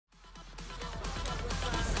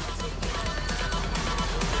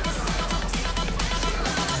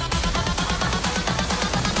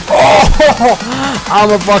I'm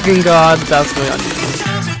a fucking god. That's going on YouTube.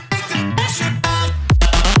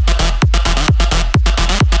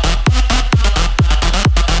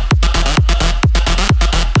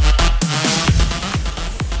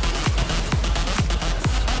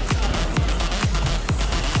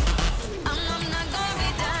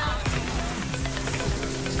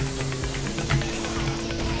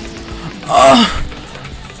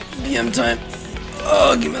 BM time.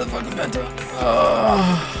 Oh, give me the fucking bento.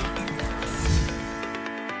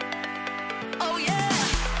 Oh yeah,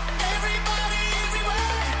 everybody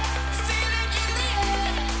everywhere, feel it in the air.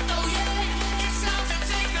 Oh yeah, it's time to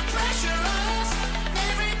take the pressure off.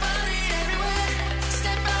 Everybody everywhere,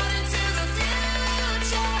 step out into the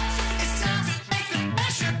future. It's time to take the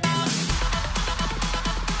pressure off.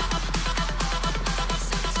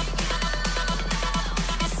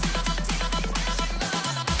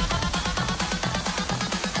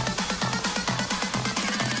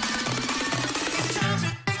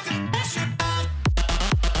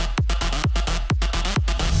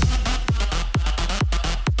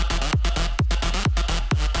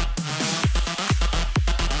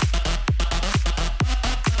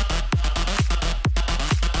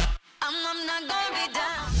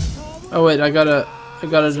 Oh wait, I got a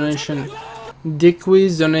donation.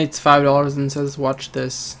 Dickweez donates $5 and says, "Watch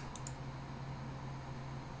this."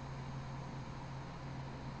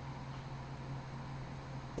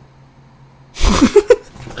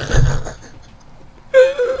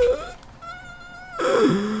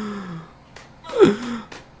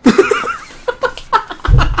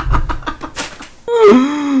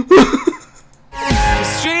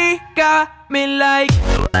 She got me like.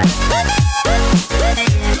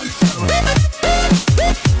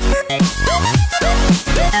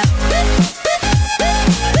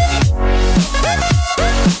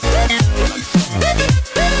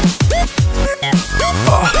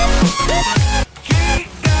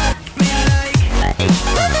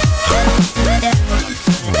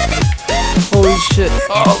 Holy shit.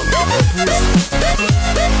 Oh, look at that.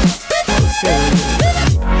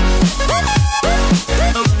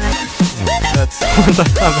 That's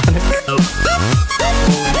anticlimactic.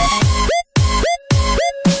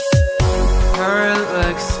 Her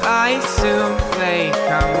looks, I assume they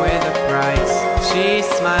come with a price. She's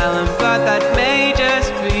smiling, but that may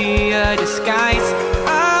just be a disguise.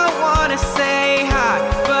 I wanna say hi,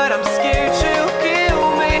 but I'm scared she'll kill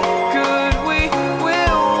me. Could we?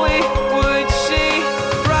 Will we? Would she?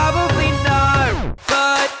 Probably not.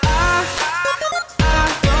 But I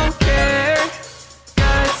don't care,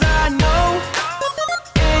 'cause I know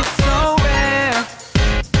it's so rare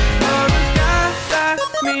for a guy like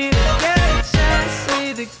me to get a chance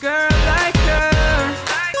with a girl like her.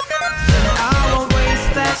 I won't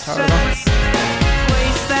waste that chance.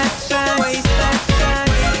 Waste that chance. Waste that chance.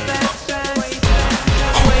 Waste that chance.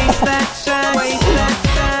 Waste that chance. Waste that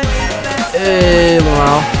chance. Hey,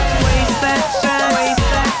 LMAO. Waste that chance. Waste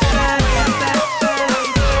that chance.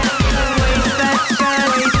 Waste that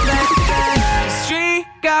chance. Waste that chance. She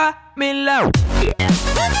got me low.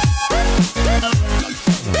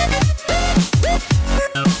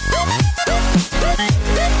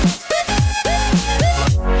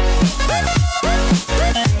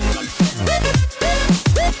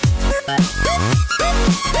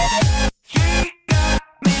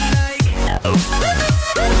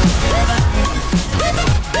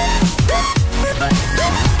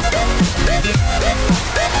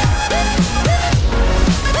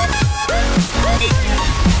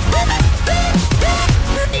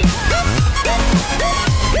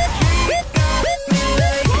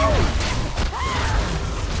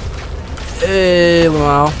 Hey,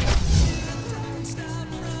 LMAO.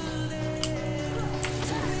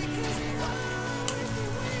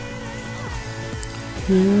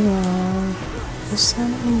 You are the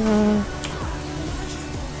cinema.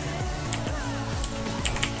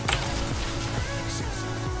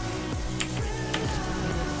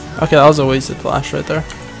 Okay, that was a wasted flash right there.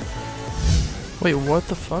 Wait, what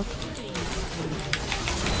the fuck?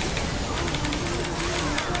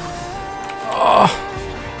 Oh.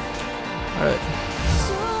 Alright.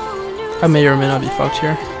 I may or may not be fucked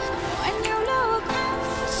here.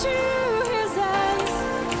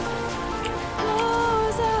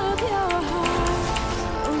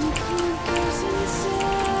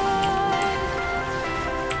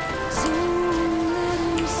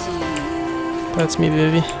 That's me,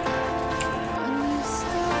 baby.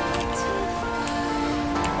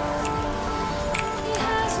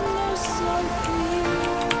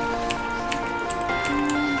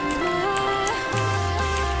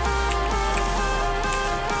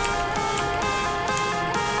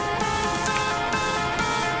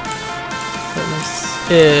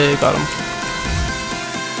 Got him.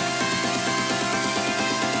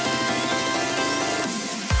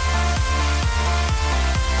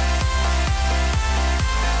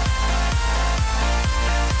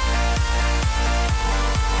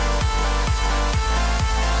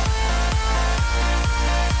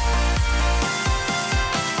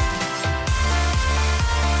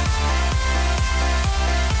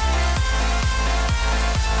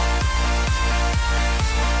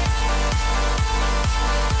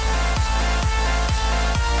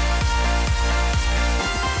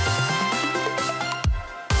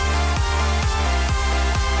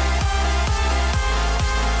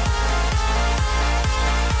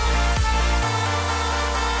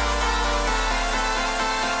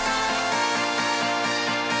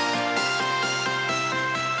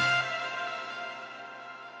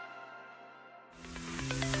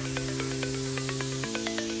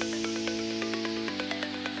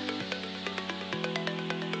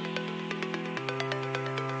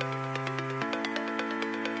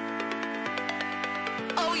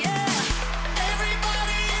 Oh yeah,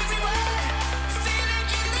 everybody everywhere, feeling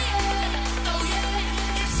in the air. Oh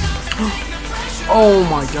yeah, it's time to take the pressure. Oh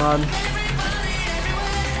my god. Everybody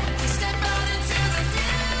everywhere, step out into the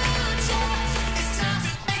future. It's time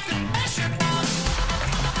to take the pressure off.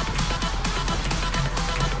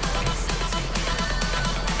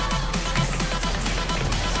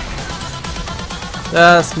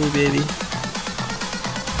 That's me, baby.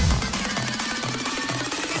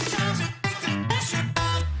 It's time to take the pressure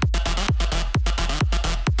off.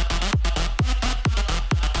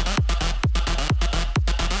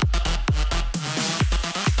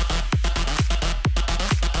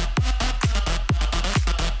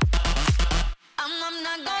 I'm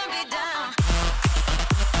not gonna be down.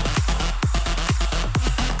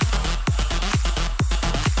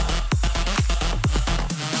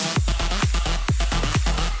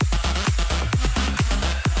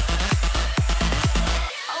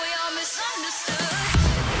 Oh, we all misunderstood.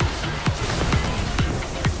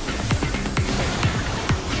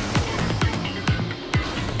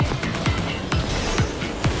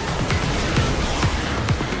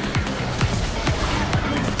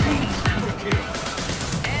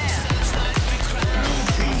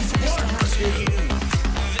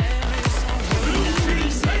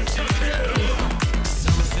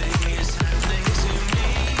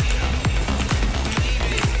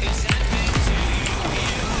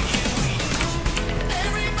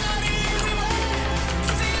 Everybody everywhere,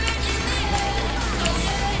 feeling in the air. Oh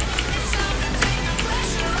yeah, it's time to take the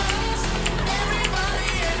pressure off. Everybody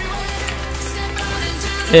everywhere, step out into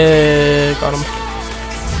the Got him.